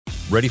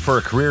Ready for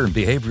a career in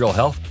behavioral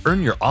health?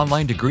 Earn your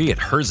online degree at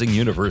Herzing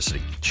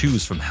University.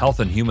 Choose from health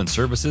and human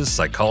services,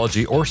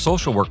 psychology, or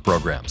social work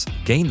programs.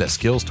 Gain the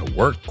skills to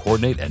work,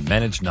 coordinate, and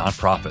manage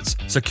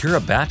nonprofits. Secure a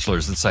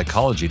bachelor's in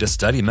psychology to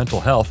study mental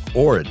health,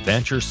 or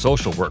advance your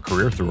social work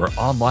career through our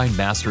online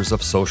Masters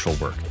of Social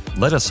Work.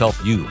 Let us help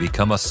you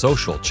become a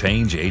social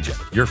change agent.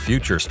 Your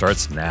future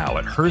starts now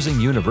at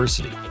Herzing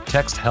University.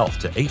 Text HEALTH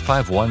to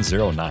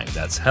 85109.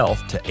 That's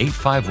HEALTH to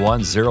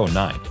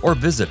 85109. Or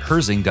visit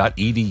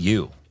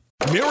herzing.edu.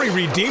 Mary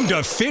redeemed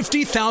a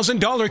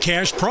 $50,000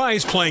 cash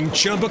prize playing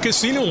Chumba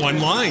Casino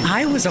online.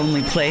 I was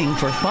only playing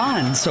for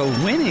fun, so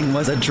winning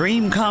was a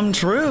dream come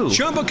true.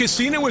 Chumba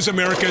Casino is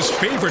America's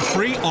favorite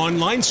free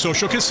online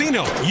social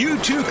casino. You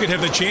too could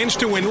have the chance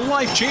to win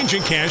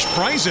life-changing cash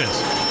prizes.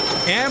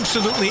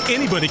 Absolutely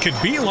anybody could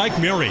be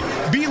like Mary.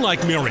 Be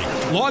like Mary.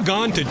 Log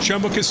on to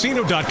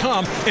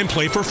ChumbaCasino.com and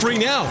play for free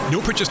now.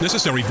 No purchase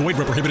necessary. Void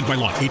where prohibited by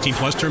law. 18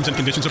 plus terms and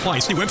conditions apply.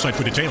 See website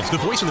for details. The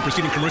voice in the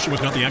preceding commercial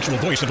was not the actual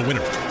voice of the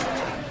winner.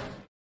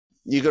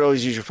 You could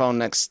always use your phone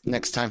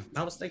next time.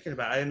 I was thinking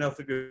about it. I didn't know if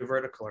it would go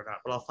vertical or not,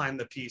 but I'll find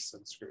the piece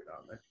and screw it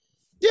on there.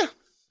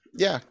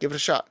 Yeah, give it a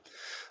shot.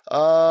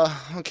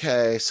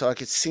 Okay, so I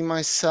could see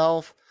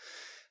myself.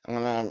 I'm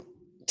gonna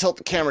tilt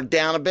the camera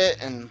down a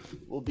bit and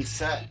we'll be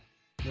set.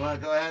 You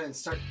want to go ahead and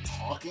start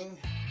talking?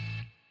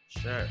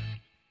 Sure.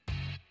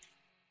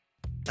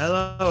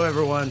 Hello,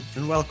 everyone,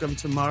 and welcome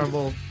to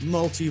Marvel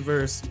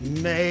Multiverse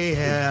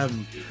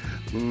Mayhem.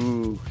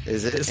 Ooh,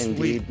 is it This indeed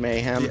week-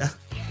 mayhem?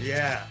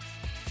 Yeah.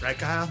 Right,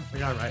 Kyle? We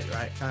got it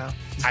right, Kyle?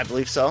 I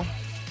believe so.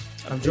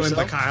 I'm joined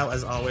by Kyle,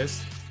 as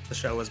always. The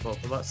show is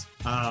both of us.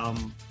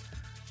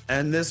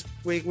 And this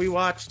week we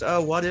watched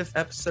What If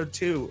Episode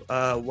 2.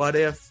 What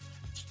if,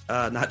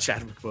 not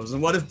Chadwick Boseman,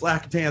 what if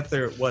Black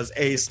Panther was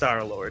a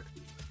Star-Lord?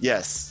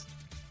 Yes,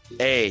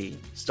 a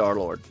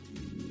Star-Lord.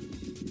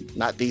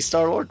 Not the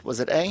Star-Lord?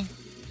 Was it a?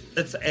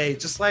 It's a,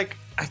 just like,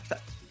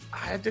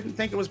 I didn't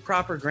think it was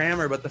proper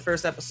grammar, but the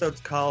first episode's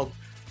called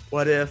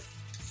What If,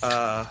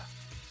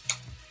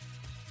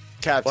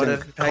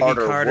 Captain Peggy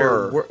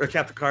Carter were.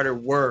 Captain Carter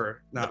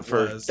were, not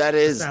was. That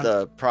is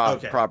the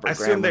proper grammar. I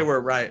assume they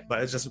were right,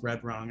 but it's just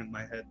read wrong in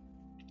my head.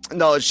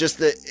 No, it's just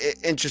the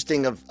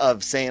interesting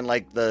of saying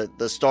like the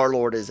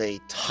Star-Lord is a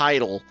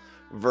title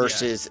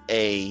versus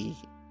a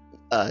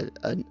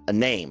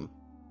name.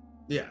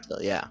 Yeah. So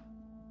yeah.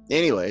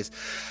 Anyways,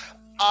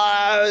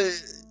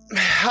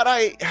 how'd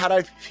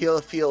I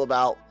feel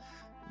about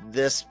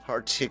this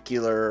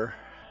particular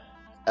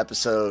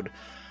episode?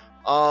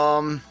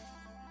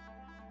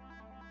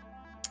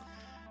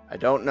 I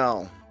don't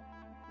know.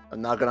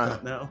 I'm not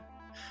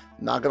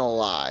gonna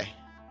lie.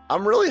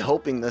 I'm really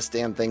hoping this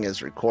damn thing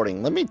is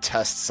recording. Let me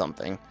test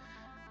something.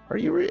 Are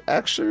you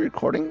actually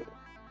recording?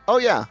 Oh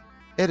yeah,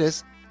 it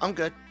is. I'm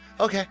good.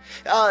 Okay.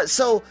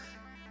 So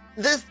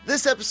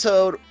this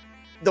episode,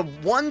 the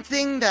one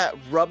thing that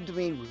rubbed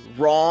me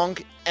wrong,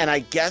 and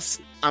I'm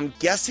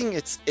guessing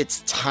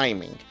it's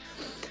timing,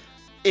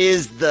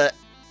 is the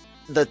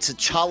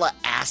T'Challa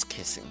ass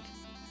kissing.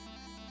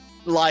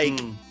 Like,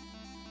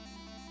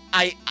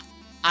 I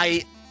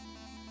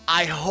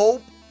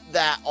hope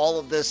that all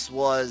of these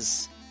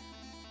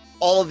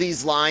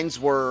lines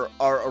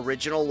are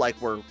original,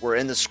 like were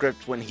in the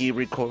script when he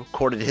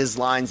recorded his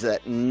lines,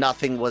 that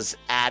nothing was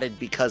added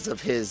because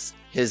of his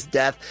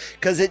death,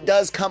 because it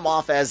does come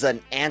off as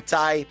an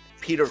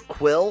anti-Peter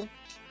Quill.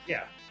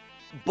 Yeah.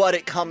 But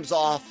it comes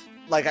off,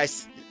 like I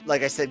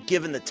said,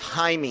 given the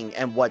timing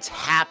and what's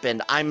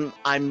happened, I'm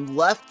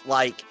left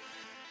like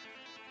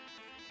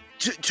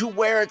to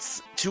where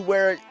it's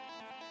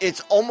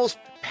almost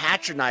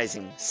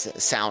patronizing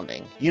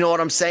sounding. You know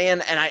what I'm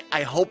saying? And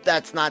I hope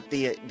that's not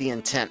the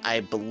intent. I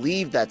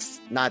believe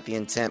that's not the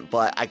intent,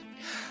 but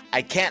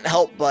I can't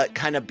help but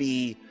kind of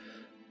be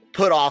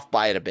put off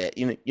by it a bit.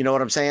 You know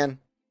what I'm saying?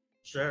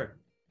 Sure.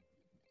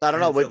 I don't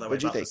know. What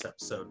What'd you think? This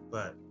episode,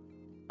 but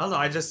I don't know.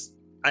 I just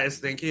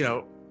think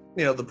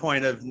the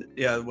point of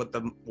what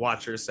the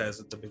Watcher says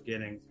at the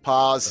beginning.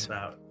 Pause.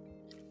 About.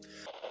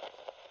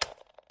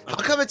 How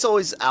come it's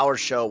always our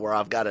show where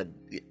I've got to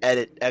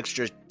edit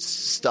extra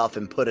stuff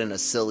and put in a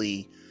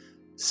silly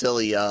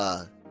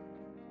stand?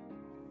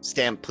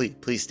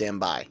 Please stand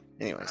by.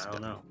 Anyways, I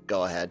don't know.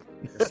 Go ahead.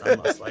 I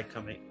must like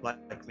me.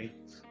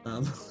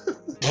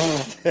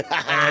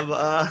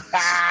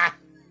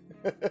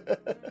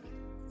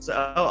 So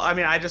I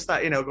mean, I just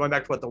thought, going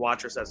back to what the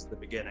Watcher says at the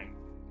beginning,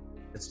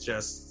 it's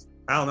just,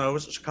 I don't know.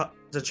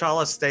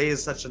 T'Challa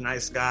stays such a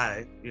nice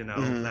guy,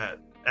 that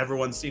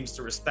everyone seems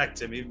to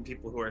respect him, even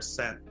people who are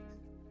sent.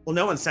 Well,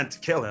 no one's sent to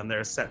kill him.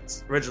 They're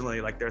sent originally,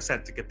 they're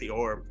sent to get the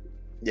orb.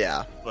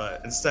 Yeah.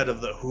 But instead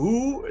of the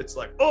who, it's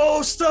like,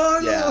 oh,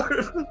 Star-Lord,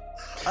 yeah.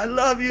 I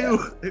love you.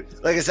 Yeah.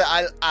 Like I said,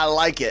 I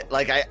like it.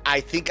 Like, I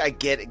think I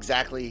get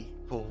exactly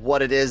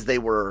what it is they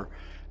were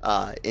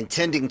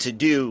intending to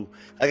do.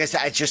 Like I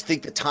said, I just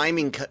think the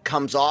timing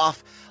comes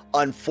off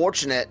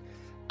unfortunate.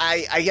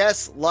 I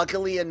guess,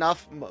 luckily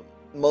enough,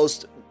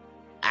 most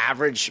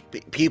average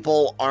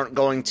people aren't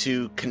going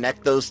to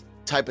connect those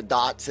type of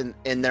dots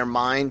in their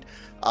mind.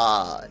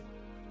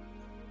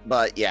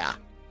 But yeah.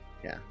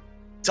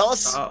 Tell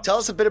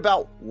us a bit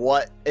about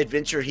what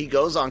adventure he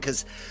goes on,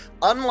 because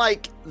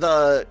unlike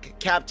the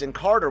Captain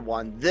Carter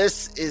one,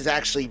 this is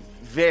actually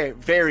very,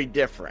 very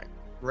different.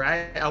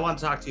 Right? I want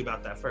to talk to you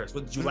about that first.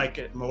 Did you like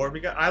it more?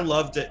 Because I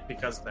loved it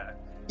because of that.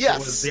 Yes. It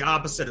was the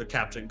opposite of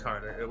Captain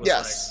Carter. It was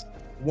yes. like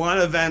one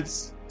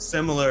event's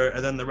similar,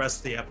 and then the rest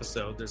of the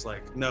episode, there's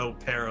like no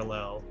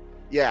parallel.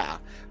 Yeah.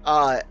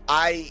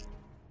 I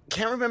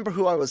can't remember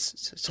who I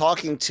was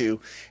talking to,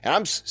 and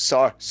I'm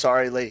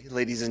sorry,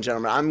 ladies and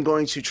gentlemen. I'm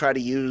going to try to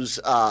use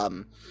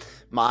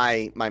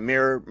my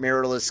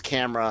mirrorless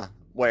camera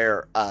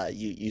where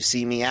you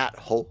see me at,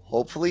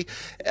 hopefully.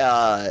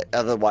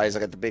 Otherwise, I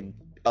got the big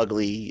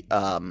ugly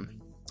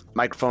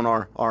microphone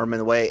arm in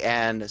the way,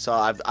 and so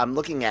I'm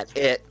looking at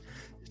it,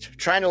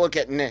 trying to look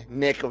at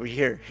Nick over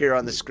here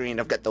on the screen.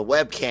 I've got the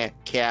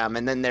webcam,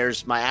 and then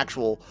there's my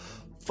actual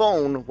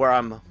phone where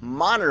I'm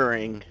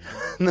monitoring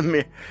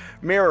the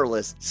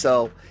mirrorless.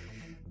 So,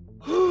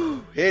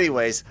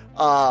 anyways,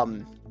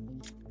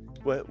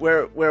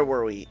 where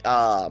were we?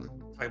 Talking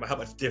about how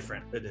much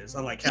different it is.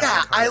 Unlike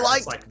Captain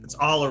Carter, it's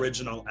all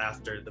original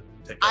after the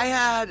pickup. I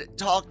had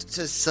talked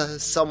to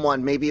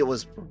someone, maybe it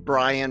was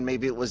Brian,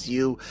 maybe it was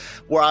you,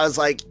 where I was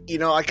like,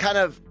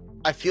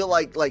 I feel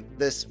like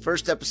this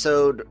first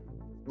episode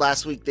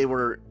last week, they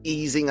were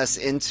easing us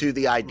into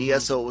the idea,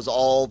 so it was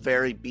all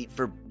very beat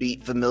for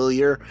beat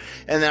familiar.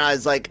 And then I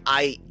was like,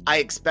 I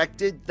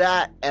expected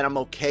that, and I'm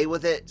okay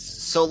with it,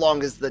 so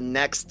long as the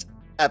next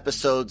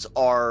episodes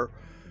are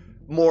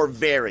more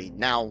varied.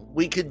 Now,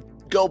 we could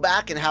go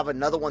back and have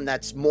another one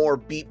that's more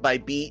beat by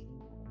beat,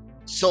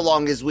 so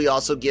long as we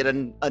also get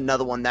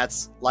another one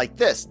that's like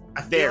this.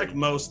 I feel like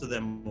most of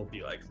them will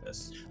be like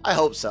this. I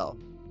hope so.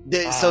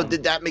 So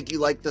did that make you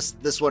like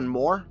this one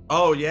more?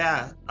 Oh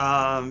yeah,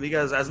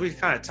 because as we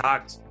kind of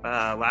talked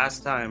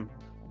last time,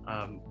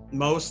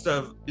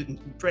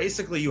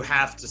 basically you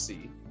have to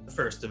see the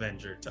first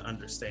Avenger to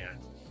understand,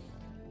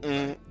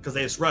 because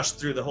they just rushed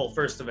through the whole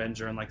first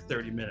Avenger in like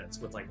 30 minutes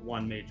with like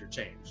one major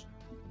change.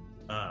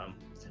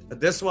 But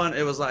this one,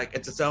 it was like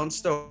it's its own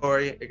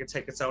story. It could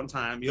take its own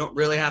time. You don't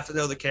really have to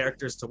know the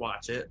characters to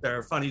watch it.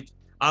 They're funny.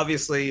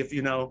 Obviously, if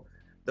you know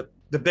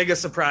the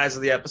biggest surprise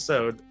of the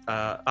episode,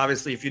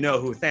 obviously, if you know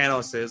who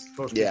Thanos is,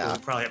 most people who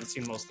probably haven't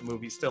seen most of the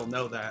movie still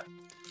know that.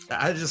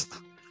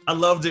 I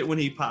loved it when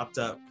he popped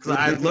up, because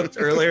I looked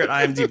earlier at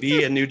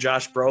IMDb and knew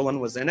Josh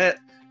Brolin was in it.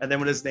 And then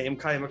when his name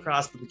came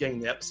across at the beginning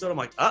of the episode, I'm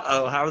like,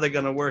 how are they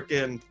going to work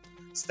in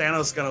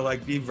Thanos going to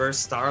like be verse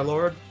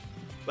Star-Lord?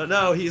 But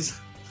no, he's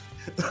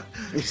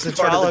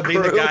T'Challa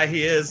being the guy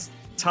he is,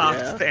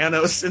 talked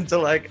Thanos into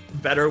like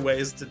better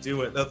ways to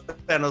do it.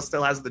 Thanos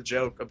still has the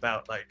joke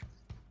about like,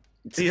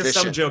 he has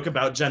some joke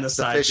about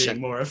genocide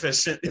being more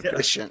efficient.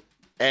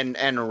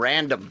 And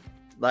random.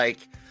 Like,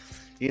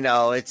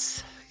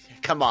 it's,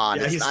 come on,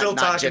 it's he's not, still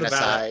not talking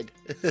genocide.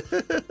 About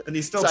it. And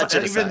he's still and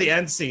even in the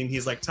end scene,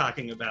 he's like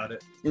talking about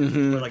it.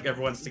 Where like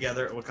everyone's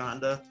together at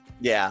Wakanda.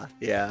 Yeah.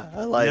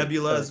 I like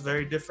Nebula is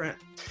very different.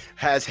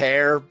 Has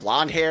hair,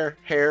 blonde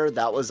hair.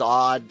 That was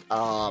odd.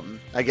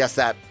 I guess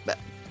that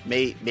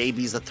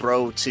maybe's a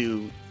throw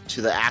to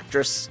the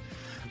actress.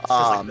 It's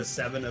like the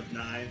 7 of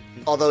 9.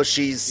 Although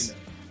she's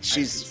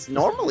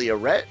normally a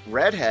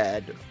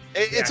redhead.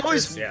 It's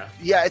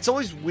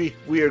always weird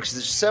because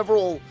there's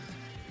several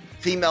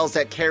females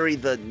that carry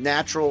the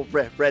natural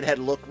redhead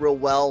look real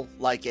well,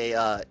 like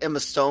a Emma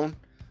Stone,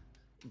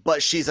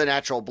 but she's a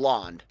natural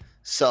blonde.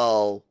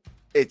 So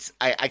it's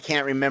I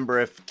can't remember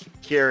if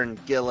Kieran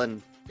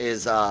Gillen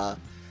is a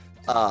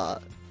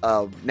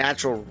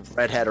natural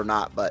redhead or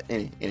not. But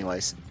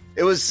anyways,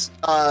 it was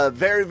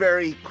very,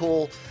 very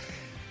cool.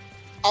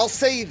 I'll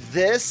say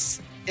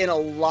this, in a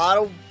lot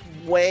of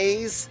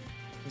ways,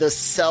 the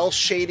cell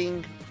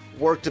shading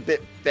worked a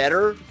bit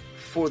better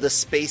for the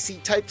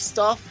spacey type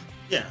stuff.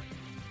 Yeah.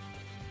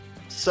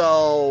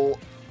 So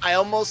I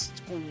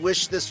almost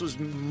wish this was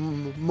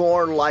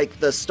more like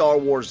the Star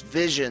Wars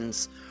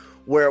Visions,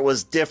 where it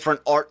was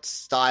different art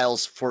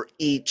styles for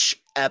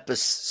each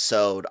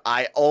episode.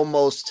 I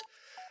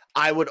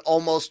would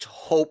almost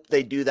hope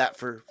they do that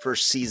for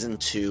season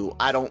 2.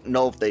 I don't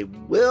know if they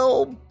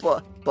will,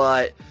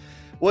 but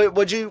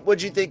what'd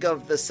you think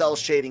of the cell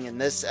shading in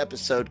this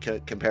episode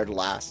compared to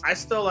last? I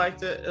still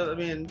liked it. I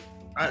mean,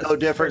 no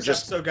different.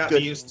 Just so got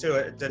good. Me used to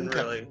it. It didn't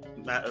really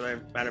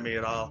matter to me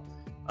at all.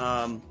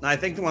 I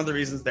think one of the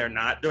reasons they're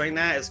not doing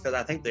that is because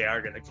I think they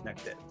are going to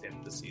connect it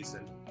in the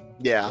season.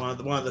 Yeah.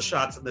 One of the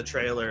shots in the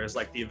trailer is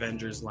like the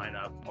Avengers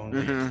lineup,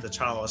 only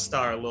T'Challa,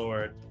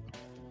 Star-Lord,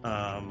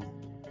 the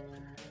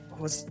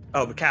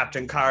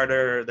Captain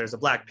Carter. There's a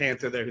Black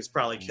Panther there who's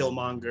probably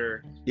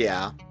Killmonger.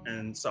 Yeah.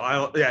 And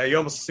so you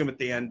almost assume at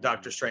the end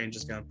Doctor Strange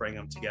is going to bring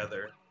them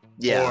together.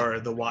 Yeah. Or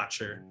the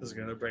Watcher is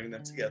going to bring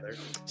them together.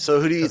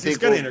 So who do you think he's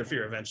going to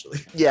interfere eventually?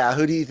 Yeah.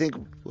 Who do you think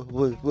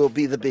will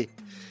be the big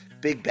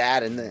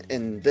bad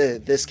in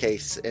this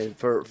case, and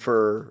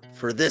for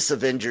this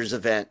Avengers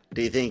event?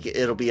 Do you think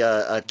it'll be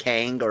a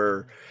Kang,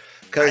 or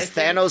because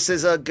Thanos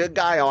is a good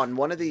guy on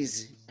one of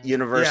these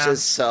universes. Yeah.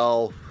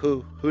 So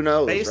who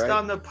knows? Based right?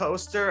 on the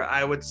poster,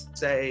 I would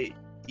say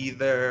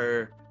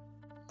either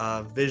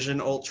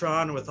Vision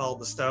Ultron with all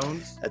the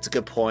stones. That's a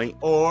good point.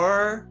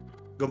 Or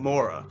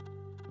Gamora.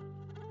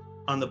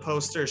 On the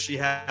poster, she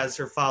has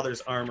her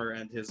father's armor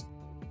and his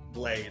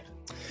blade.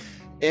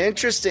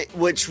 Interesting,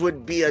 which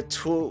would be a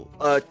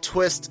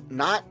twist,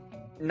 not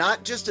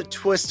just a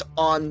twist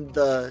on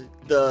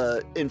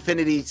the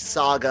Infinity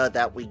Saga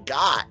that we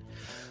got,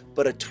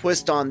 but a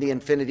twist on the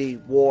Infinity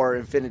War,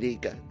 Infinity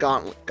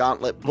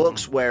Gauntlet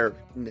books, where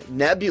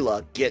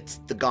Nebula gets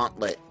the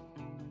gauntlet,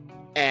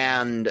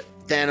 and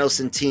Thanos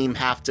and team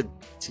have to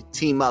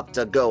team up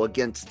to go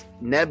against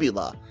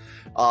Nebula.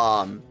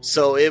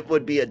 So it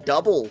would be a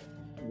double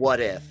what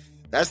if.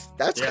 That's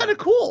kind of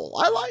cool.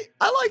 I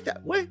like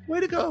that. Way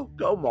to go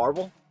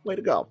Marvel. Way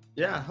to go.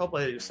 Yeah,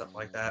 hopefully they do something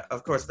like that.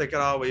 Of course, they could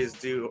always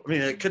do. I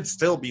mean, it could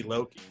still be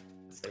Loki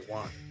if they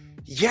want.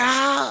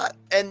 Yeah,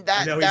 and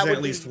that would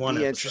at least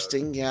be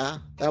interesting. Yeah,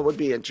 that would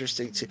be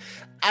interesting too.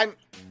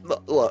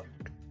 Look.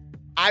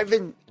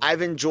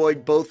 I've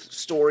enjoyed both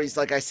stories.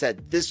 Like I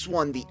said, this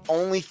one, the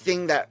only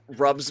thing that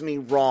rubs me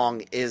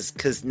wrong is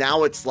because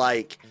now it's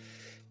like,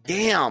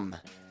 damn,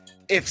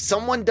 if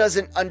someone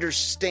doesn't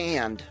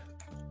understand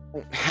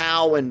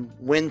how and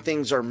when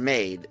things are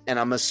made, and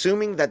I'm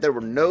assuming that there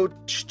were no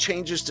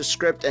changes to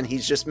script and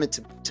he's just meant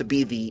to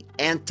be the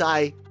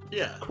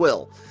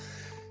anti-Quill.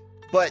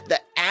 But the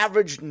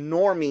average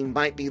normie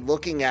might be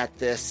looking at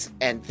this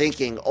and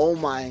thinking, oh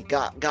my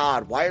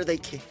God, why are they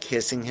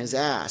kissing his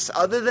ass?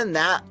 Other than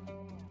that,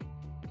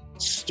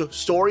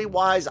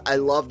 story-wise, I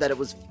love that it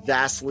was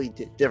vastly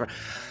different.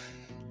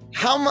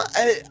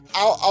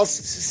 I'll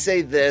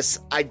say this.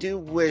 I do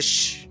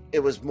wish it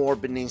was more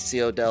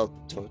Benicio del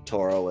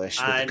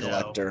Toro-ish with the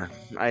Collector.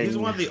 He's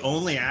one of the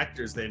only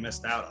actors they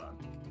missed out on.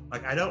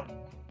 Like,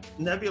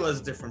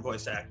 Nebula's a different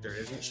voice actor,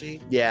 isn't she?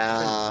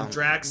 Yeah,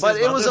 Drax. But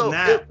it was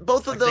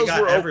both of those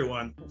were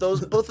everyone.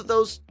 Both of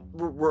those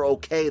were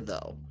okay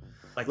though.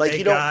 Like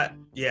you got,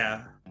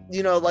 yeah.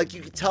 You know, like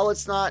you could tell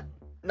it's not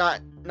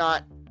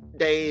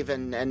Dave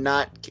and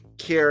not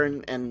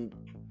Kieran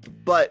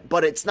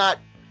but it's not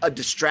a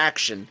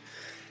distraction.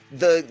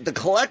 The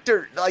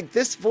Collector, like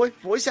this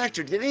voice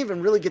actor didn't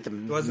even really get the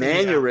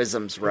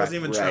mannerisms right. Wasn't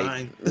even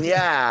trying.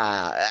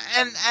 Yeah,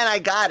 and I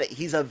got it.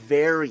 He's a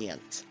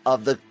variant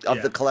of the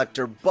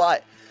Collector,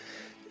 but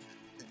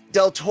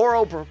Del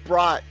Toro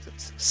brought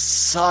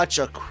such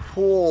a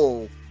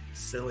cool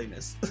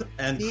silliness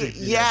and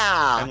creepiness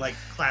and like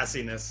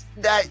classiness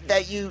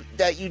that you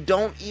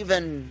don't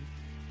even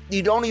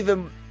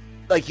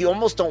like, you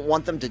almost don't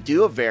want them to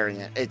do a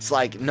variant. It's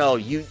like, no,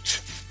 you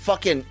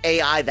fucking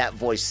AI that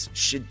voice.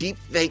 Should deep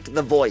fake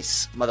the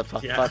voice,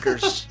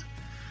 motherfuckers.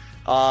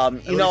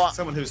 You know,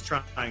 someone who's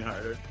trying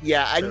harder.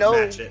 Yeah, I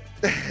know.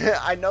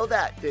 I know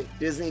that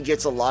Disney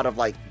gets a lot of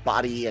like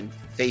body and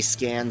face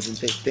scans and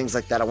things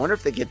like that. I wonder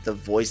if they get the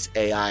voice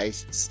AI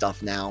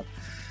stuff now.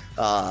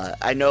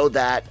 I know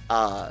that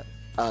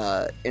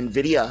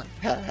NVIDIA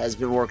has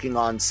been working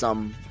on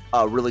some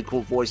really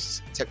cool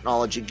voice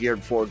technology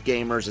geared for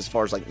gamers, as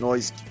far as like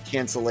noise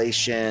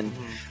cancellation,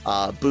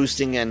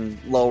 boosting and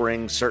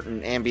lowering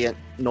certain ambient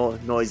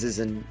noises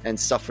and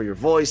stuff for your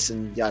voice,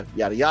 and yada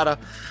yada yada.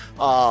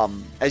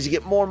 As you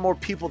get more and more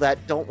people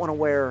that don't want to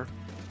wear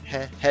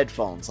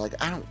headphones, like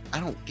I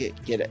don't get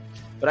it,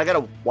 but I got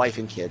a wife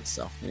and kids,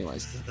 so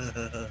anyways,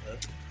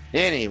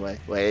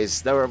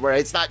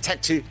 it's not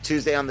Tech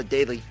Tuesday on the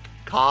Daily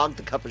Cog,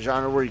 the Cup of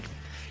Genre, where you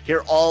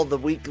hear all the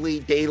weekly,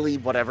 daily,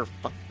 whatever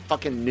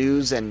fucking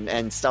news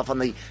and stuff on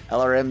the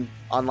LRM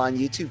online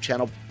YouTube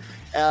channel,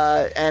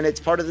 and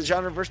it's part of the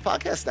Genreverse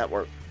Podcast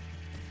Network.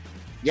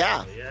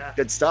 Yeah,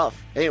 good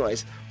stuff.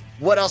 Anyways,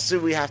 what else do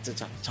we have to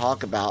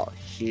talk about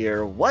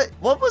here? What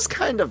was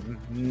kind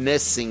of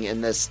missing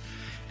in this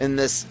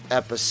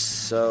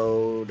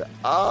episode?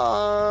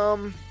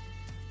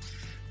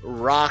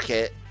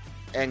 Rocket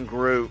and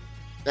Groot,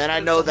 and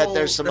I know that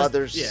there's some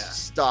other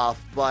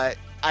stuff, but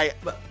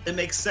it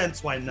makes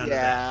sense why none of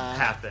that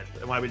happened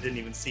and why we didn't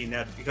even see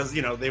Ned, because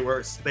they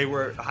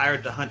were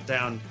hired to hunt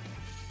down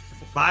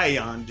by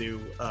Yondu,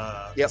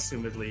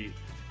 assumedly.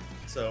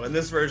 So in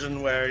this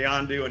version where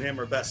Yondu and him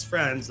are best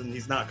friends and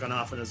he's not gone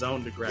off on his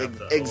own to grab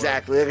them,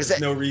 there's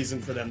no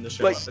reason for them to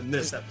show up in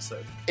this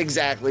episode.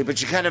 Exactly,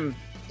 but you kind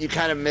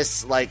of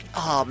miss, like,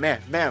 oh man,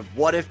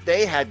 what if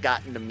they had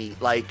gotten to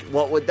meet? Like,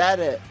 what would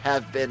that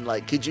have been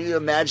like? Could you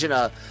imagine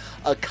a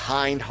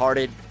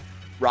kind-hearted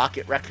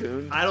Rocket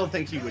Raccoon? I don't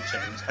think he would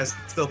change. I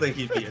still think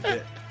he'd be a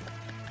dick.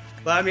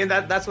 But I mean,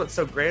 that's what's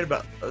so great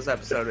about this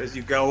episode is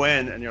you go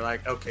in and you're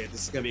like, okay,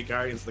 this is going to be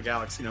Guardians of the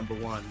Galaxy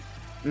 #1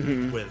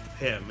 with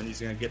him, and he's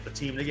going to get the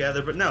team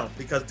together. But no,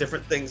 because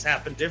different things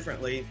happen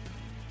differently.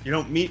 You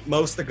don't meet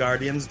most of the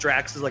Guardians.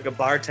 Drax is like a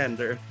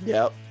bartender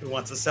who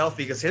wants a selfie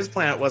because his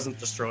planet wasn't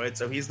destroyed,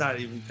 so he's not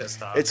even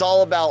pissed off. It's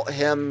all about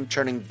him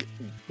turning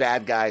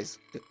bad guys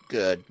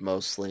good,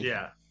 mostly.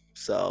 Yeah.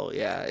 So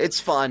yeah, it's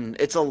fun.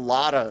 It's a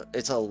lot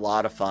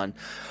of fun.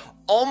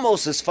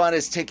 Almost as fun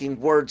as taking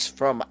words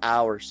from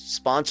our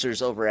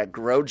sponsors over at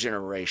Grow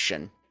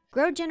Generation.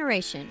 Grow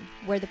Generation,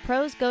 where the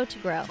pros go to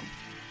grow.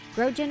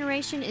 Grow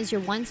Generation is your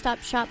one-stop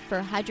shop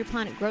for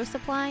hydroponic grow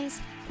supplies,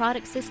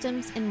 product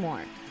systems, and more.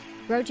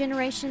 Grow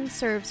Generation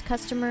serves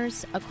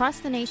customers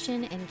across the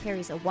nation and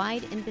carries a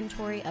wide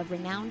inventory of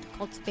renowned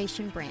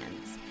cultivation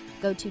brands.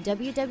 Go to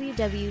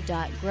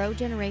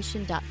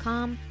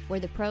www.growgeneration.com, where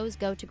the pros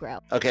go to grow.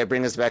 Okay,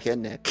 bring us back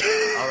in, Nick.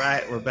 All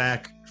right, we're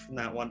back from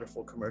that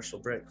wonderful commercial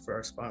break for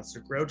our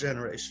sponsor, Grow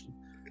Generation,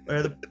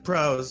 where the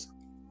pros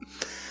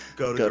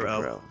go to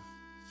grow.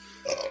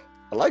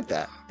 I like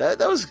that. That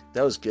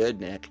was good,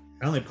 Nick.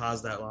 I only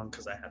paused that long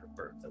because I had a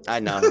burp. I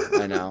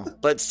know.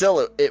 But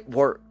still, it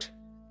worked.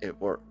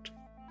 It worked.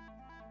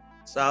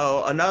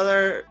 So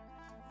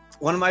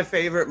one of my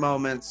favorite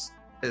moments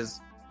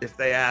is if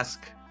they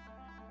ask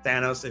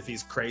Thanos if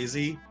he's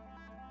crazy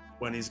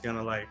when he's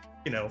gonna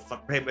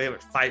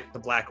fight the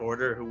Black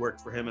Order who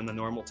worked for him in the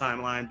normal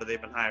timeline, but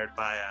they've been hired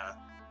by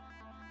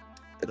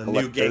the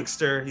new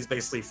gangster. He's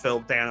basically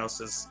filled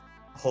Thanos's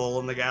hole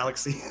in the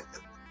galaxy.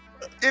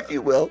 If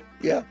you will.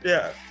 Yeah.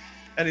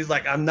 And he's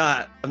like, I'm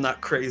not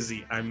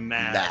crazy, I'm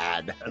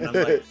mad. And I'm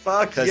like,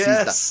 fuck He's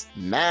yes.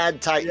 the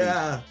Mad Titan.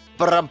 Yeah.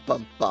 Bum.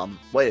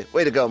 Way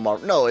to go,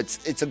 Mark. No,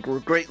 it's a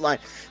great line.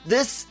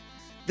 This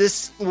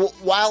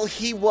while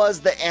he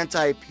was the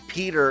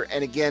anti-Peter,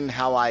 and again,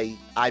 how I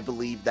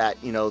believe that,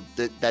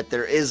 that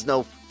there is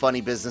no funny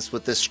business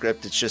with this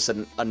script. It's just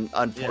an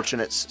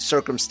unfortunate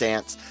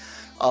circumstance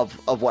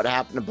of what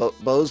happened to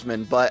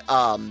Bozeman. But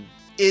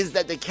is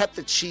that they kept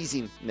the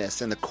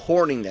cheesiness and the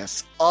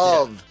corniness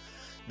of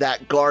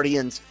that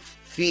Guardians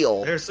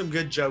feel. There's some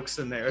good jokes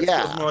in there. It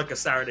feels more like a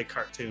Saturday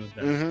cartoon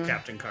than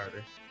Captain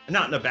Carter. And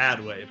not in a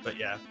bad way, but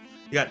yeah.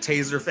 You got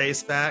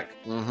Taserface back.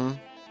 Mm-hmm.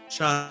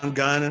 Sean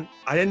Gunn.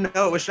 I didn't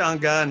know it was Sean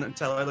Gunn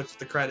until I looked at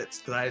the credits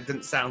because I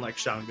didn't sound like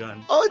Sean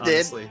Gunn. Oh, it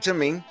honestly. did to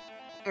me.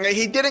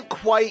 He didn't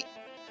quite.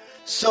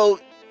 So,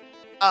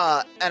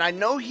 and I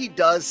know he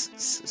does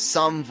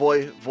some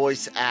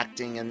voice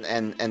acting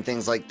and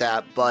things like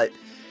that, but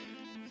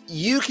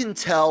you can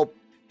tell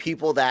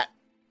people that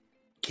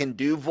can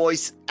do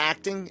voice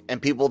acting and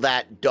people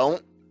that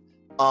don't.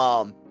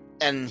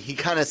 And he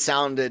kind of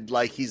sounded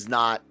like he's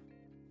not,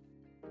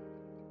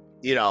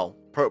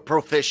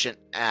 proficient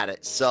at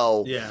it.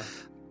 So yeah,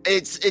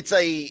 it's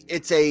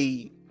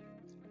a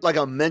like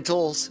a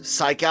mental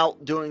psych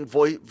out doing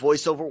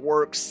voiceover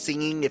work,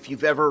 singing. If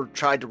you've ever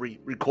tried to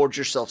record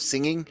yourself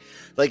singing,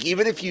 like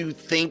even if you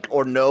think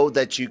or know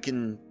that you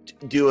can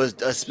do a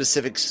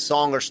specific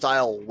song or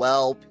style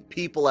well,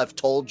 people have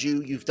told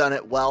you've done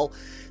it well.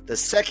 The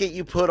second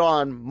you put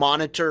on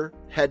monitor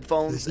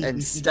headphones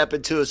and step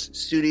into a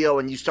studio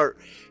and you start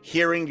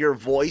hearing your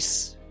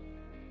voice,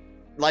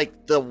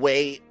 like the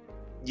way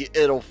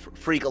it'll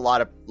freak a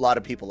lot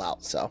of people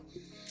out. So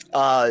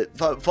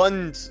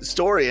fun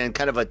story and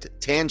kind of a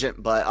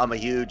tangent, but I'm a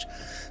huge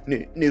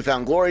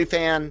Newfound Glory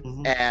fan.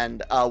 Mm-hmm.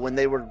 And when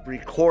they were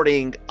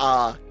recording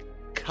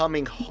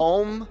Coming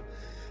Home,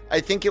 I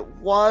think it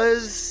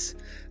was,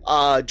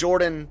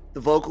 Jordan,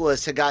 the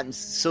vocalist, had gotten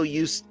so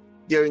used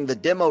during the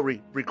demo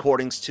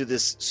recordings to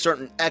this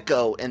certain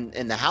echo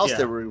in the house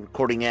they were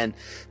recording in,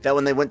 that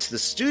when they went to the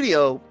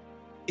studio,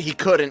 he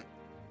couldn't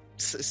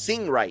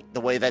sing right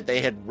the way that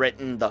they had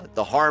written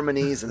the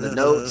harmonies and the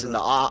notes and the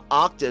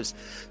octaves.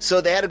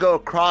 So they had to go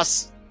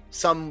across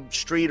some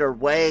street or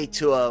way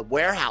to a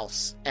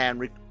warehouse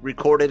and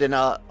record it in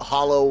a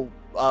hollow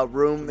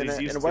room in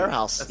a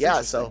warehouse.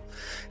 So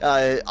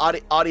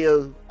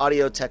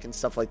audio tech and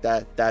stuff like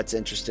that, that's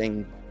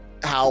interesting.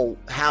 How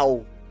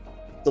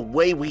the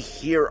way we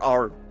hear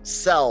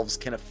ourselves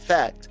can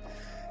affect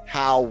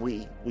how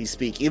we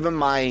speak. Even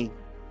my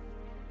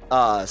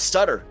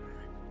stutter,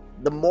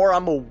 the more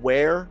I'm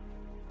aware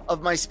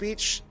of my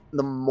speech,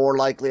 the more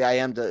likely I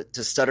am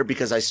to stutter,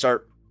 because I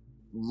start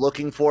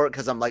looking for it,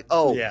 because I'm like,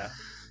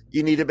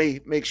 you need to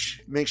make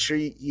sure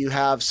you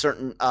have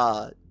certain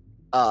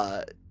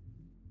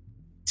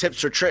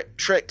tips or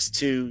tricks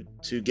to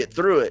get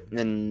through it,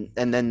 and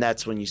then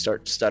that's when you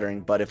start stuttering.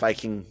 But if I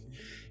can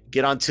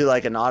get onto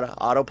like an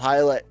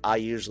autopilot, I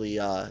usually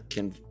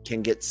can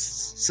get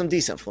some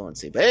decent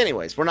fluency. But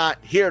anyways, we're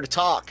not here to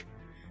talk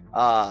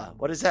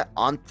what is that,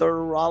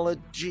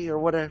 onthrology or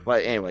whatever?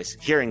 Well, anyways,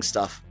 hearing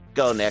stuff.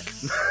 Go, Nick.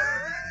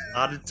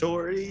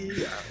 Auditory,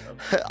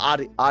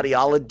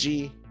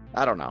 audiology,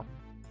 I don't know,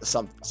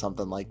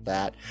 something like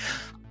that.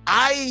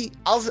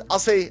 I'll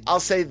say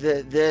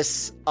that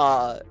this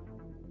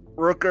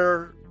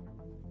Rooker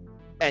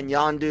and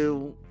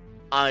Yondu,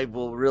 I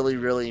will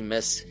really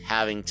miss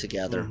having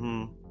together.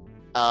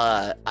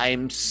 Mm-hmm.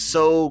 I'm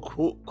so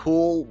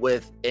cool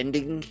with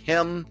ending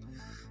him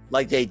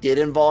like they did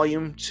in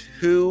Volume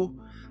 2,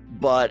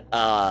 but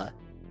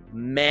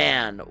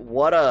man,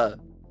 what a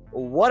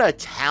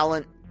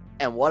talent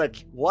and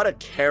what a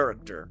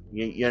character,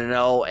 you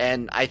know.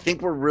 And I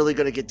think we're really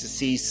going to get to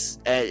see.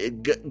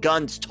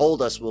 Gunn's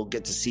told us we'll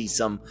get to see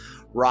some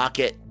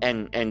Rocket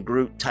and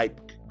Groot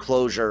type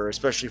closure,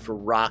 especially for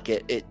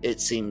Rocket. It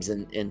seems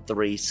in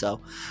 3.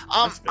 So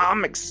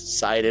I'm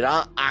excited.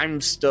 I'm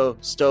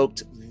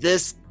stoked.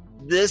 This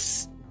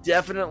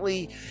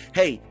definitely.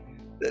 Hey,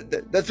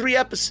 the 3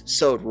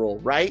 episode rule,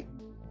 right?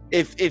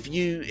 If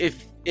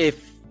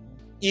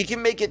you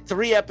can make it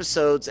 3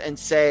 episodes and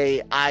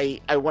say I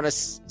want to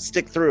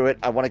stick through it,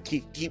 I want to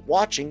keep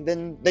watching,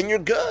 then you're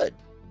good,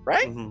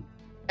 right? Mm-hmm.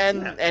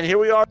 And here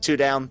we are, 2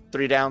 down,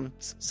 3 down,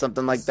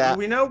 something like that. So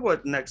we know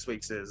what next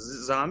week's is.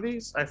 Is it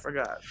zombies? I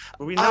forgot.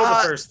 But we know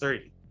the first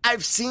 3.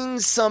 I've seen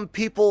some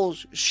people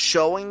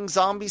showing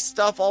zombie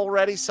stuff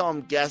already, so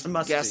I'm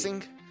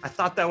guessing. I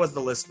thought that was the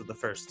list of the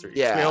first 3.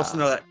 Yeah. We also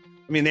know that.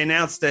 I mean, they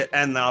announced it,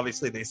 and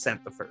obviously they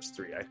sent the first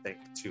 3, I think,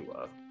 to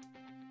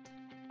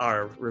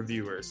our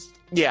reviewers.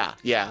 Yeah.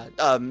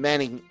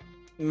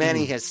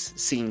 Manny has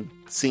seen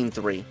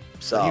 3.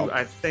 So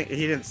I think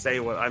he didn't say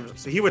what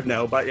so he would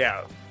know, but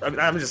yeah,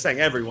 I'm just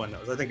saying everyone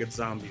knows. I think it's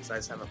zombies. I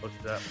just haven't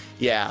looked it up.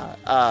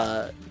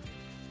 Yeah.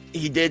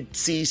 He did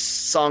see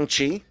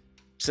Shang-Chi,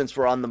 since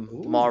we're on the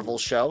Marvel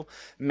show.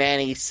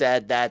 Manny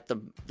said that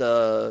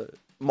the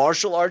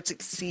martial arts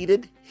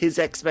exceeded his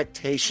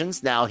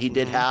expectations. Now, he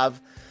did have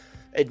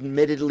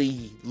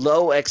admittedly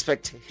low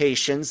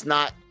expectations,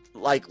 not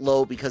like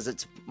low because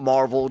it's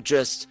Marvel,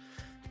 just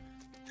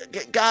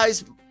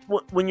guys,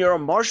 when you're a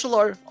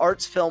martial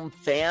arts film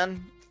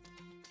fan,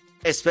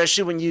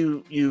 especially when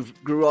you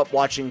grew up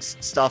watching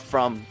stuff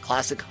from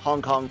classic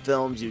Hong Kong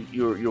films,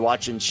 you're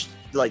watching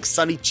like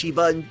Sonny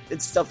Chiba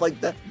and stuff like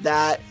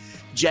that,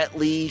 Jet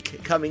Li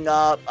coming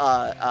up,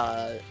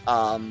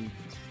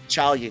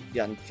 Chow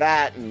Yun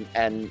Fat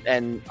and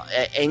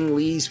Ang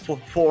Lee's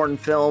foreign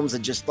films,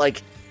 and just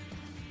like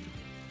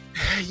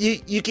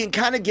you can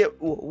kind of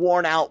get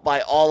worn out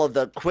by all of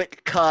the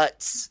quick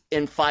cuts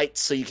in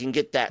fights, so you can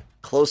get that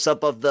close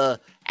up of the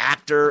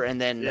actor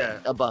and then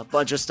a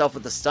bunch of stuff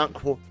with the stunt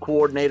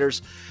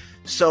coordinators.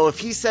 So if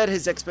he said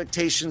his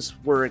expectations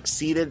were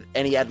exceeded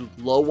and he had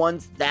low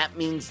ones, that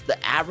means the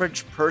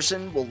average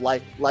person will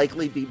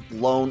likely be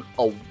blown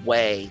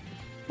away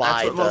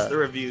by most of the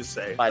reviews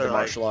say. By the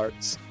martial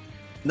arts.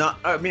 Not,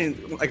 I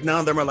mean, like none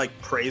of them are like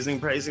praising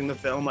the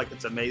film like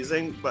it's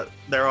amazing, but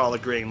they're all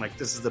agreeing like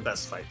this is the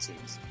best fight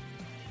scenes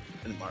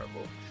in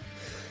Marvel.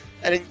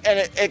 And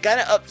it kind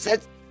of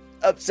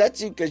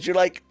upsets you because you're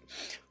like,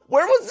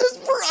 where was this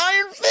for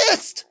Iron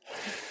Fist?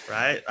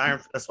 Right,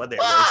 that's why they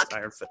erased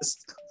Iron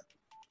Fist.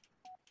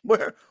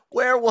 Where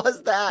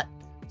was that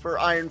for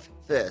Iron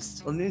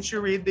Fist? Well, didn't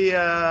you read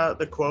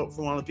the quote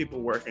from one of the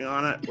people working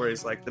on it, where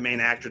he's like, the main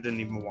actor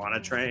didn't even want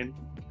to train.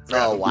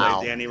 Oh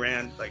wow! Danny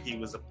Rand, like he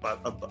was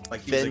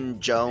like Finn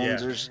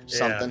Jones or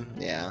something.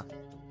 Yeah.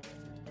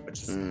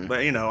 Which is,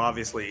 but you know,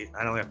 obviously,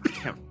 I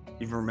can't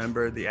even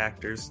remember the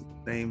actor's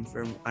name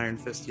from Iron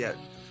Fist yet.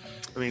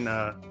 I mean,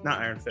 not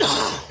Iron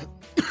Fist.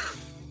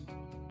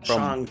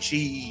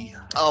 Shang-Chi.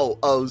 Oh,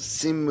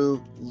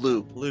 Simu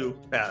Liu.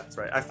 Yeah, that's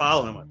right. I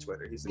follow him on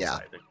Twitter. He's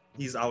excited. Yeah.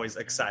 He's always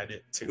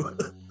excited too.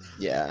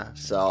 Yeah,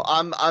 so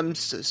I'm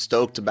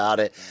stoked about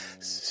it.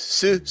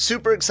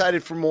 Super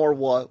excited for more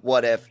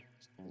What If.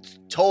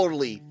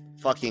 Totally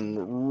fucking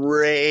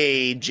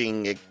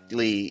ragingly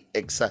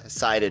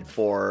excited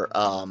for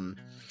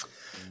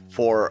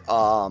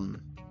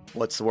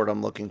what's the word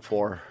I'm looking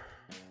for?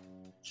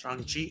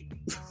 Shang-Chi.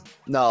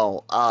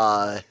 No,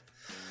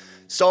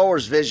 Star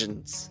Wars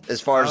Visions, as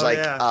far as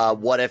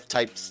what if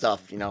type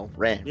stuff, you know,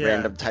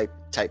 random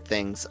type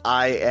things.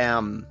 I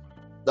am,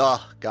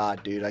 oh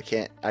god, dude, I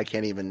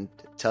can't even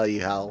tell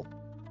you how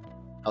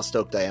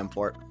stoked I am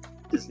for it.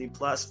 Disney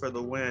Plus for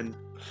the win.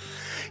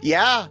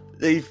 Yeah,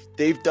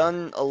 they've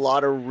done a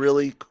lot of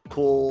really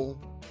cool,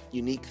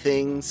 unique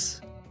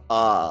things.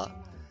 Man,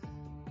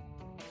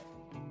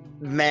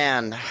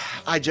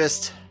 I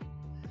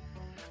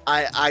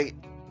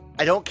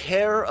don't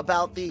care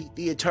about the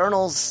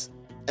Eternals,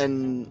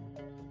 and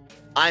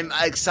I'm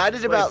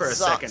excited about for a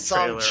second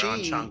trailer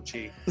on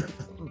Shang-Chi.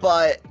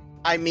 But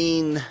I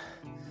mean,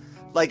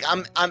 like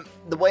I'm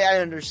the way I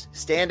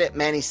understand it,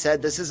 Manny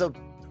said this is a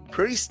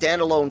pretty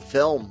standalone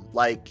film.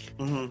 Like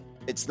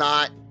it's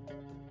not,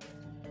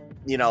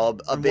 you know,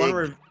 a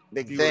big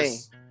thing.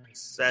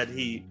 Said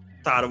he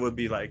thought it would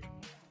be like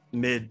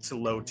mid to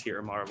low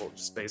tier Marvel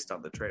just based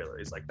on the trailer.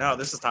 He's like, no,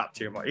 this is top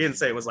tier Marvel. He didn't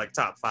say it was like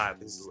top 5.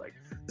 This is like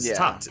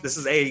this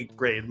is A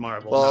grade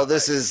Marvel. Well,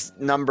 this is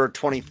number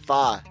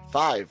 25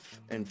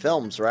 in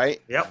films,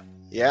 right? Yep.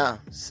 Yeah.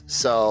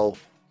 So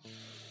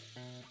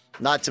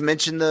not to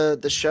mention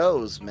the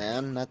shows,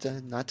 man. Not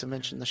to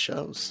mention the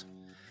shows.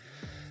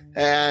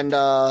 And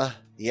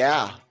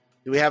yeah.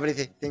 Do we have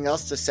anything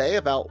else to say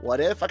about What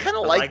If? I kind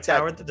of like that.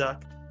 Howard the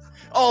Duck.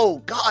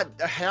 Oh God,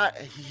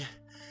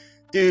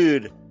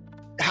 dude,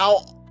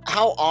 how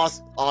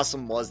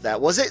awesome was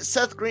that? Was it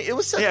Seth Green? It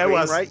was Seth Green,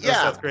 right? It was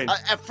Seth Green.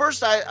 At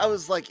first, I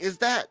was like, is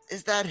that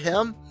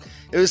him?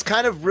 It was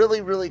kind of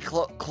really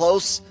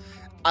close.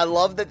 I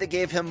love that they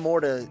gave him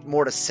more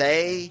to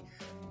say.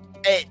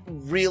 It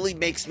really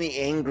makes me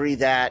angry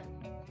that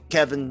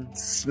Kevin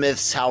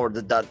Smith's Howard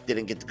the Duck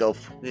didn't get to go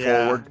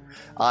forward.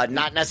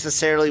 Not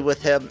necessarily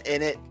with him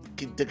in it,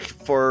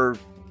 for,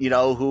 you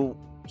know, who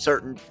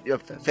certain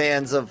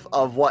fans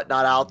of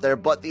whatnot out there,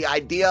 but the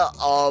idea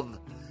of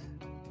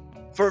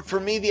For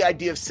me, the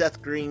idea of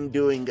Seth Green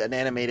doing an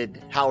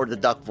animated Howard the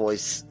Duck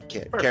voice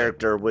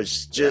character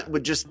was just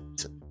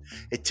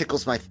it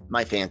tickles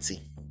my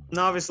fancy. And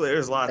obviously,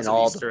 there's lots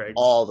of Easter eggs.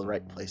 All the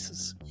right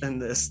places. In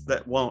this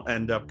that won't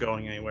end up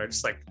going anywhere.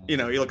 Just like, you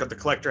look at the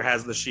Collector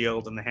has the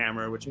shield and the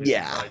hammer, which means he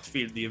probably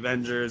defeated the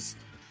Avengers.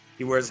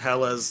 He wears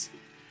Hela's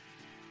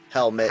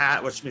helmet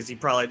hat, which means he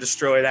probably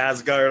destroyed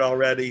Asgard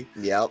already.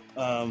 Yep.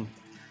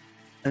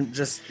 And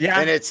just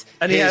and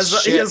he has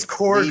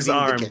Korg's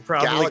arm,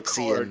 probably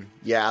Korg.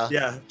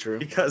 Yeah, true.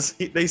 Because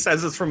he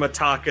says it's from a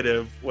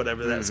talkative,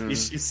 whatever that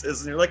species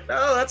is, and you're like,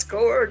 no, that's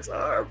Korg's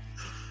arm.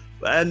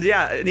 And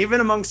and even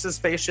amongst the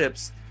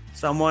spaceships,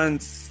 some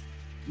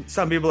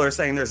people are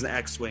saying there's an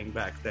X-wing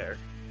back there,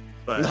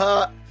 but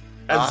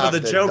and so the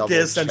joke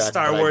is, since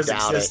Star Wars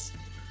exists,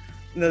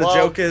 the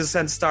joke is,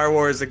 since Star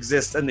Wars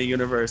exists in the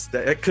universe,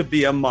 that it could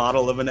be a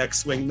model of an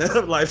X-wing,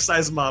 the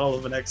life-size model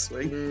of an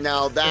X-wing.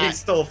 No, that he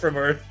stole from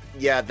Earth.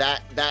 Yeah,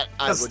 that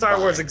I would Star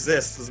Wars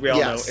exists, as we all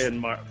know.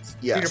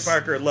 Yes. Peter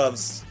Parker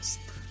loves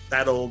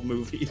that old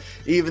movie,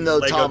 even though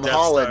Lego Tom Death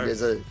Holland Star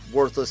is a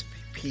worthless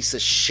piece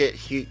of shit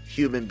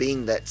human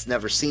being that's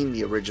never seen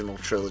the original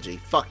trilogy.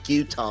 Fuck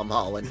you, Tom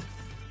Holland.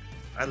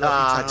 I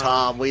love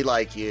Tom, we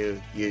like you.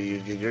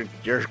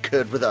 You're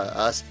good with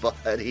us,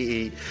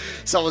 buddy.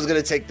 Someone's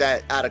gonna take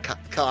that out of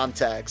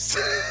context.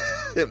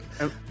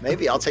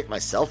 Maybe I'll take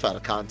myself out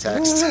of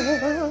context.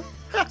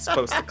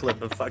 Supposed to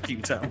clip a "fuck you,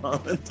 Tom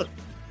Holland."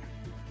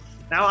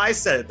 Now I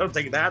said it. Don't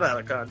take that out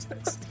of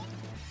context.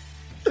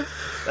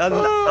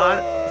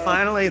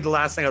 Finally, the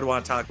last thing I'd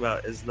want to talk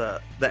about is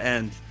the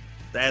end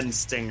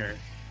stinger.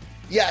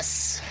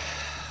 Yes.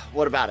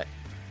 What about it?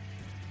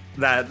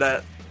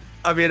 That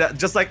I mean,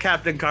 just like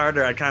Captain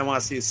Carter, I kind of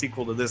want to see a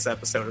sequel to this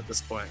episode at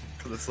this point,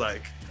 because it's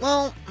like,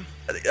 well,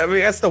 I mean, I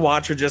guess the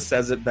Watcher just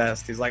says it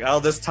best. He's like, "Oh,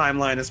 this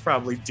timeline is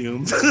probably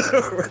doomed."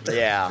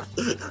 Yeah.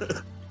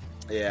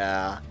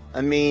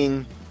 I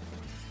mean,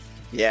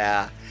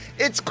 yeah,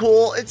 it's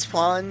cool. It's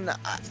fun.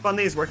 It's fun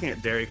that he's working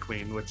at Dairy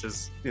Queen, which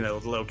is, the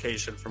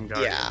location from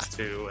Guardians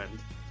 2,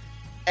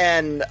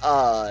 and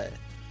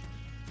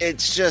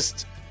it's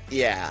just,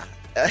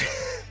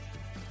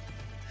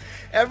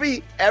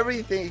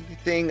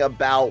 everything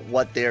about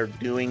what they're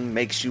doing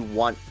makes you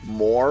want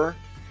more.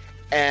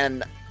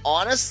 And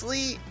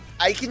honestly,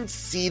 I can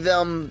see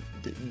them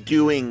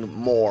doing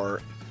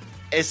more,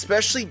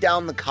 especially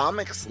down the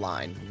comics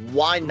line.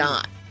 Why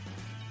not?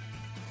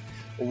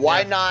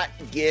 Why not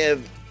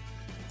give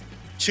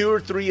 2 or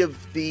 3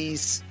 of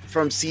these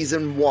from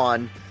season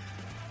 1,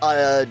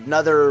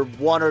 another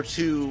 1 or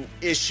 2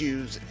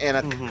 issues in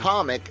a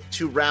comic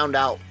to round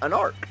out an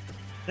arc?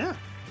 Yeah.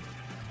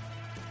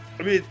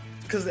 I mean,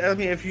 because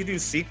if you do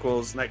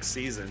sequels next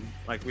season,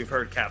 like we've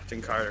heard Captain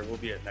Carter will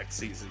be at next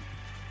season.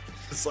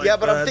 It's like,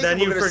 but I'm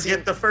thinking then you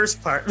forget the first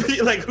part.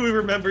 Like, who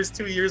remembers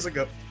 2 years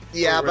ago?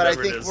 Yeah, but I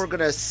think we're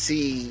gonna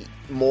see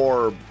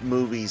more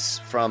movies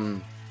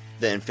from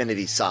the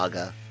Infinity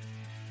Saga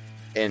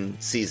in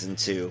season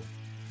 2.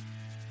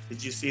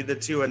 Did you see the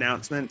 2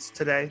 announcements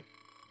today?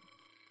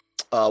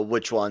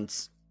 Which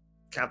ones?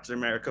 Captain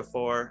America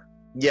 4.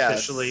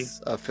 Yes,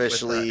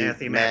 officially. With,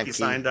 Anthony Mackie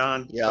signed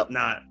on. Yep. But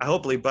not.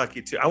 Hopefully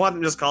Bucky too. I want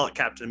them to just call it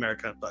Captain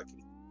America and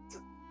Bucky,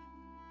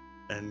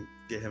 and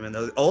get him in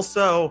those.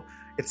 Also,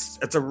 it's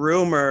a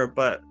rumor,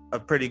 but a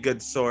pretty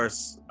good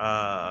source.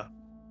 I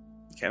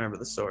can't remember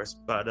the source,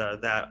 but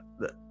that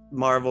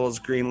Marvel's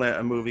greenlit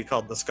a movie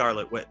called The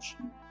Scarlet Witch.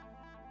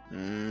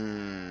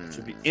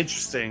 Should be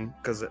interesting,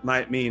 because it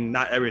might mean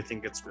not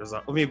everything gets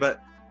resolved. I mean, but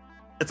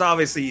it's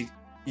obviously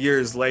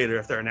years later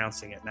if they're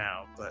announcing it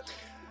now, but.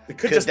 It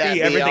could just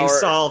be everything's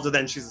solved and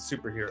then she's a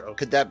superhero.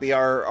 Could that be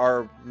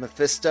our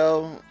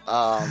Mephisto?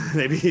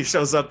 Maybe he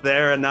shows up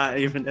there and not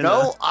even.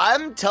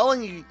 I'm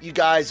telling you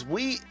guys.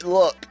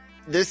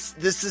 This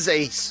is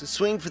a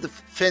swing for the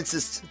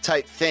fences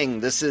type thing.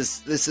 This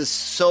is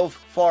so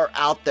far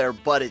out there,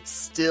 but it's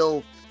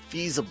still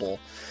feasible.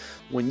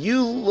 When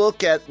you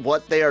look at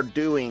what they are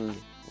doing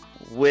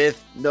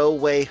with No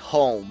Way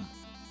Home,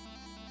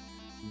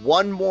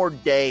 One More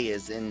Day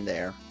is in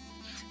there,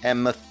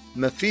 and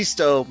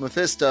Mephisto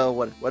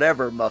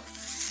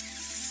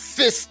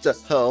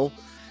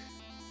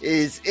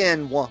is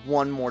in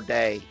One More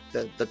Day,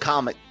 the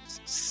comic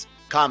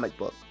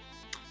book.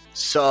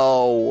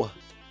 So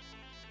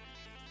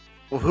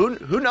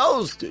who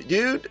knows,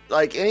 dude?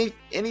 Like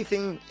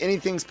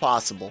anything's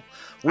possible.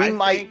 We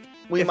might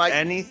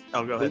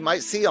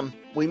see them.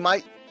 We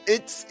might.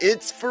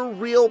 It's for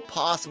real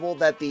possible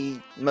that the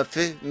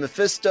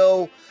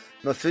Mephisto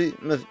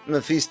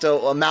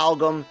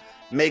amalgam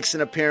makes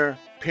an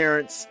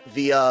appearance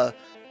via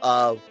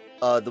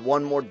the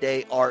One More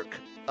Day arc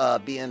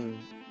being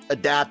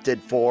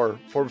adapted for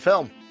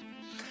film.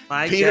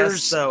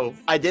 Peter's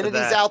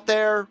identity's out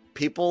there.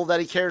 People that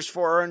he cares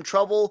for are in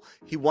trouble.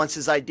 He wants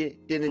his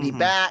identity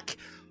back.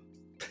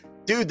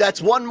 Dude,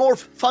 that's one more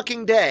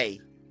fucking day.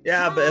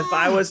 Yeah, but if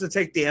I was to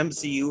take the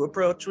MCU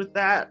approach with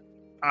that,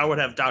 I would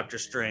have Doctor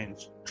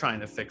Strange trying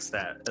to fix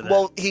that.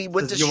 Well, he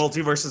went to the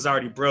multiverse is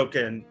already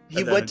broken.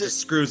 He went to just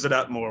screws it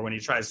up more when he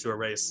tries to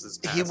erase his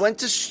past. He went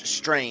to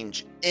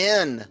Strange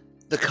in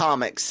the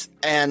comics,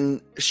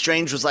 and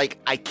Strange was like,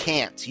 "I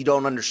can't. You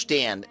don't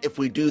understand. If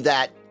we do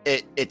that,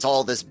 it's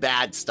all this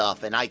bad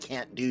stuff, and I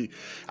can't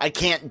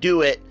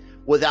do it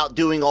without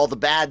doing all the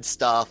bad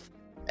stuff,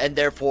 and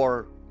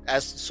therefore,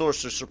 as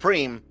Sorcerer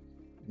Supreme,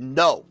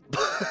 no."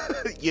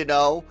 You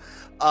know.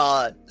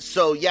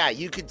 So yeah,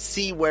 you could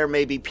see where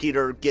maybe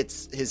Peter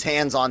gets his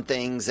hands on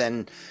things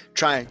and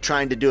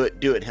trying to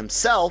do it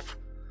himself,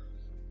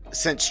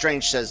 since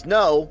Strange says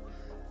no,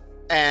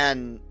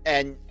 and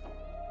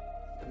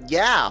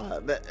yeah.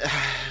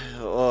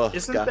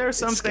 Isn't there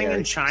something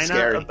in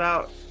China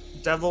about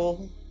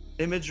devil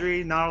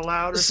imagery not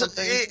allowed or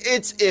something?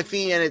 It's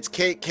iffy, and it's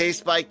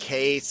case by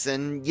case,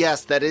 and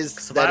yes, that is.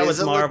 So that if I is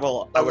was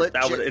Marvel, that would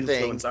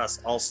influence thing.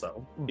 us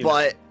also.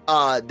 But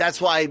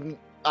that's why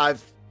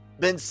I've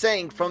been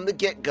saying from the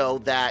get-go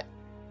that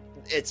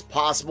it's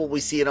possible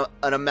we see an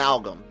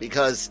amalgam,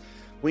 because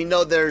we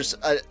know there's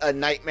a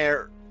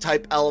nightmare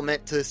type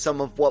element to some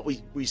of what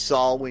we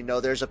saw. We know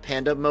there's a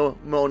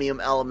pandemonium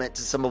element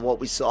to some of what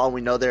we saw.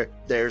 We know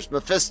there's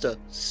Mephisto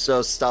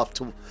stuff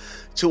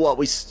to what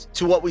we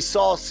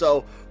saw.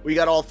 So we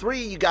got all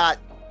three. You got,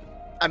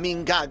 I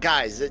mean,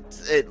 guys,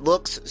 it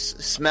looks,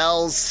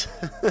 smells.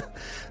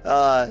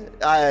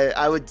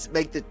 I would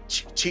make the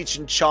Cheech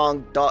and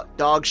Chong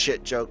dog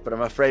shit joke, but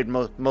I'm afraid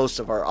most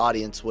of our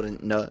audience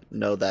wouldn't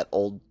know that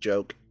old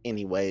joke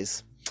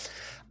anyways.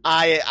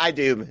 I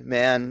do,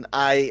 man.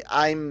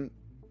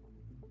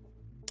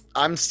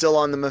 I'm still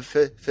on the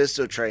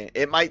Mephisto train.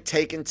 It might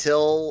take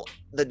until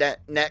the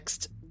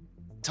next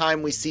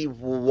time we see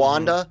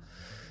Wanda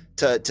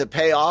to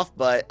pay off,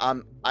 but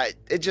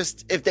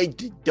if they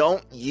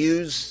don't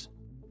use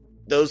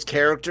those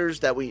characters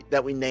that we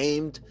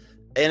named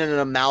in an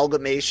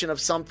amalgamation of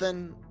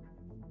something,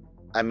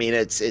 I mean,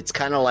 it's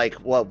kind of like,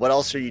 what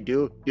else are you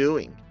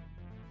doing?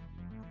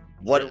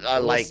 What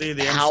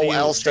how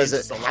else does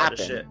it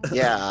happen?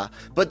 Yeah,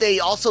 but they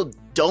also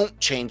don't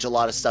change a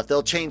lot of stuff.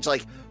 They'll change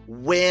like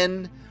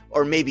when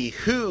or maybe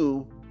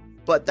who,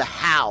 but the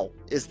how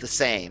is the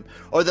same.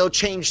 Or they'll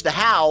change the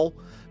how,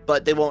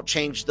 but they won't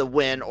change the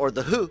when or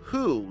the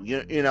who.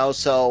 You know.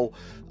 So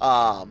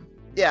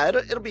yeah,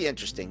 it'll be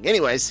interesting.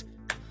 Anyways,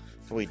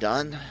 are we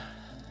done?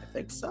 I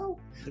think so.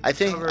 I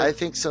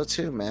think so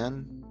too,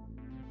 man.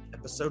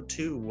 Episode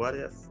 2, What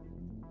If?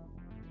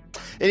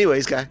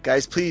 Anyways,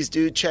 guys, please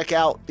do check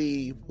out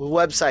the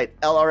website,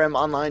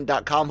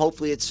 lrmonline.com.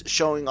 Hopefully it's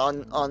showing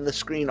on the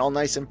screen all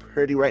nice and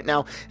pretty right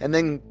now. And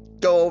then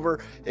go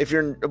over,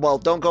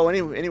 don't go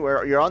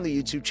anywhere. You're on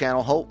the YouTube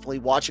channel, hopefully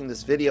watching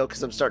this video,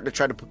 because I'm starting to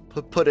try to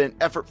put in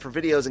effort for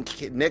videos,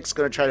 and Nick's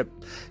going to try to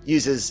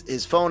use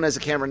his phone as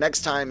a camera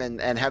next time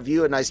and have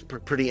you a nice,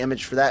 pretty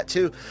image for that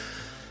too.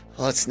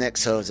 Well, it's Nick,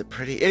 so is it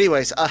pretty?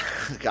 Anyways,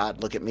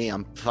 God, look at me.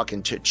 I'm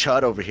fucking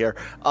chud over here.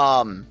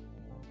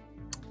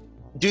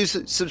 Do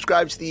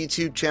subscribe to the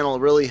YouTube channel.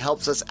 It really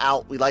helps us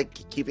out. We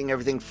like keeping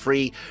everything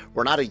free.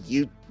 We're not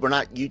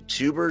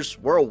YouTubers.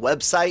 We're a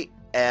website,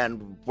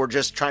 and we're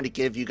just trying to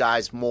give you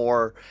guys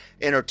more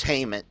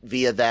entertainment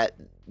via the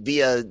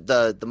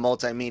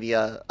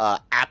multimedia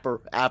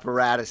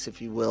apparatus,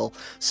 if you will.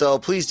 So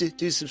please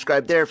do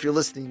subscribe there. If you're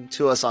listening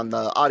to us on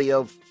the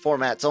audio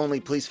formats only,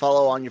 please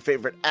follow on your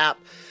favorite app.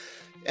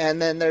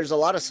 And then there's a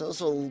lot of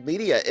social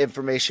media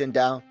information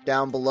down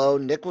below.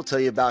 Nick will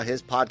tell you about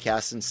his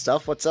podcast and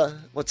stuff. What's up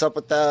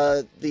with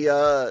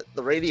the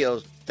radio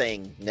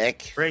thing,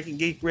 Nick? Breaking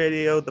Geek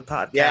Radio, the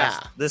podcast. Yeah.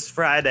 This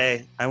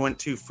Friday, I went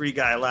to Free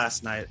Guy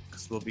last night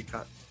because we'll be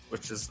cut.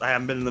 I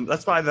haven't been in them.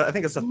 That's why I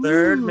think it's the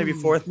third, maybe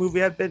fourth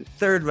movie I've been.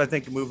 Third, I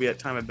think, movie at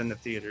time I've been to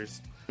theaters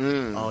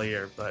all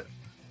year. But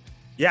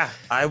yeah,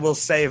 I will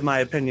save my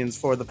opinions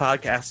for the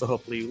podcast. So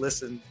hopefully you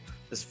listen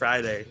this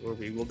Friday, where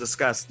we will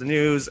discuss the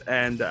news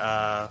and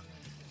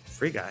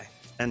Free Guy,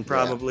 and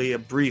probably a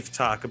brief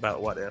talk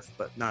about What If,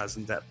 but not as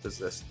in depth as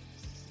this.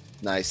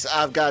 Nice.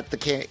 I've got the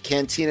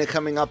Cantina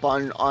coming up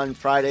on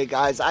Friday,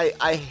 guys.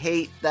 I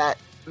hate that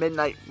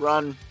midnight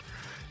run.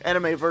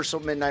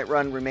 Animeversal midnight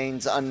run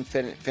remains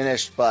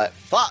unfinished, but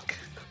fuck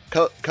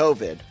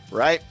COVID,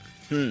 right?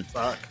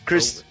 Fuck.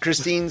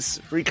 Christine's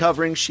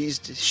recovering.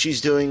 She's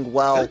doing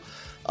well.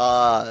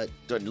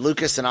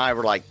 Lucas and I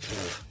were like,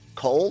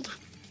 cold.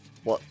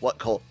 What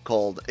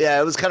cold?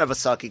 Yeah, it was kind of a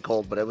sucky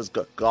cold, but it was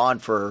gone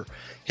for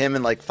him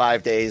in like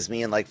 5 days,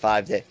 me in like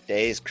 5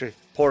 days.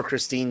 Poor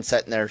Christine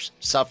sitting there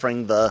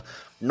suffering the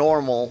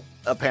normal,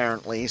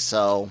 apparently.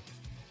 So,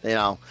 you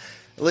know,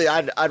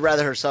 I'd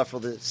rather her suffer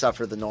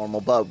the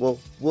normal, but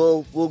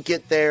we'll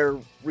get there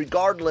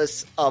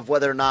regardless of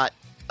whether or not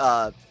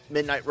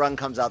Midnight Run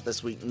comes out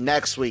this week.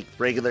 Next week,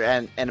 regular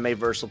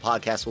Animeversal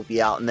podcast will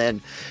be out, and then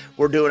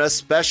we're doing a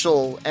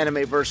special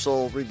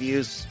Animeversal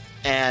reviews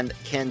and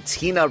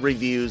Cantina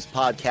reviews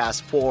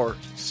podcast for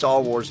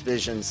Star Wars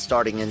Visions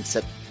starting in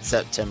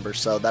September.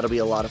 So that'll be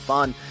a lot of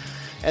fun.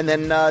 And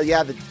then,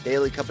 the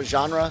Daily Cup of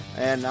Genre.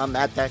 And I'm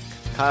at that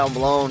Kyle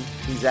Malone.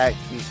 He's at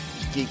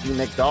Geeky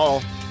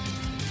McDowell.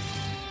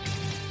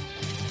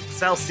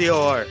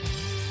 Excelsior.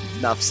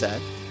 Enough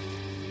said.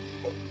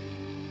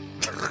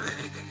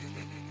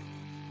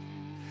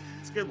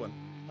 It's a good one.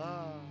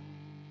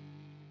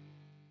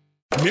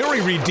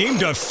 Mary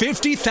redeemed a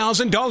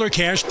 $50,000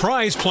 cash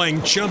prize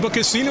playing Chumba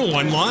Casino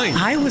online.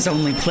 I was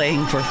only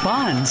playing for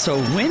fun, so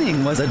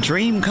winning was a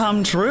dream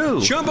come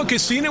true. Chumba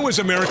Casino is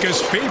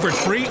America's favorite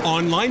free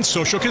online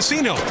social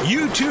casino.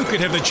 You too could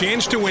have the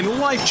chance to win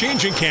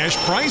life-changing cash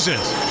prizes.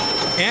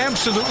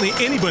 Absolutely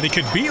anybody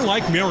could be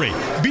like Mary.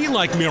 Be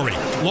like Mary.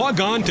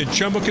 Log on to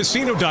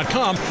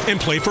ChumbaCasino.com and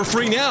play for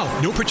free now.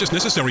 No purchase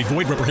necessary.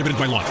 Void where prohibited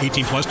by law.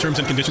 18 plus terms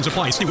and conditions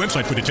apply. See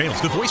website for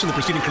details. The voice in the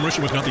preceding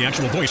commercial was not the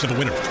actual voice of the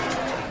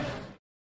winner.